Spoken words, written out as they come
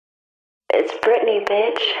It's Britney,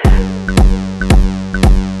 bitch.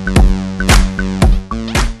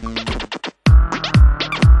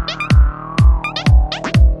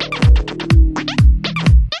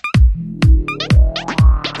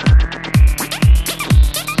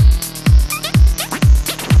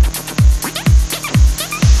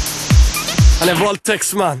 Han är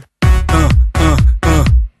våldtäktsman.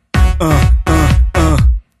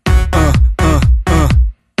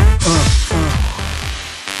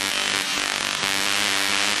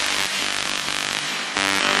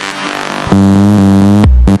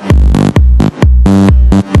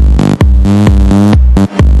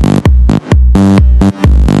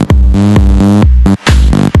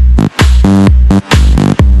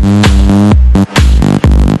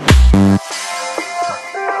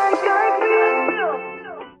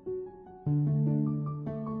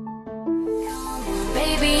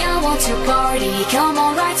 Baby, I want to party. Come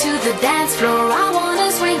on right to the dance floor. I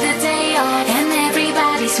wanna swing the day on, and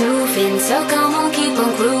everybody's moving. So come on, keep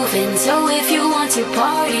on grooving. So if you want to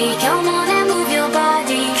party, come on and move your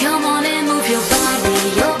body. Come on and move your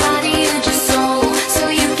body and your soul. So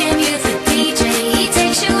you can hear the DJ, he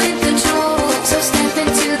takes you in control. So step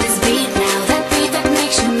into this beat now, that beat that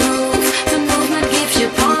makes you move. The movement gives you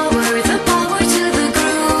power, the power to the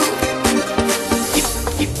groove.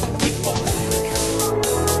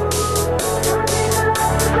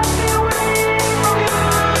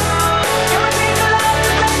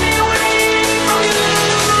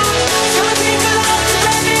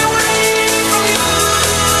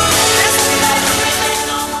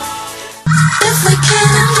 If we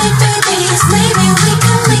can't make babies, maybe we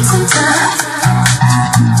can make some time.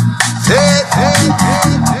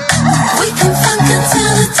 We can funk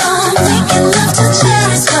until the dawn, making love till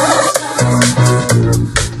cherries gone.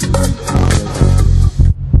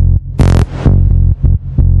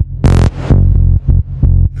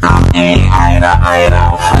 I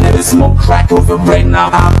know, I never smoke crack over right now.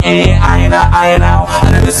 I know,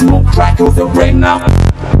 I never smoke crack over right now.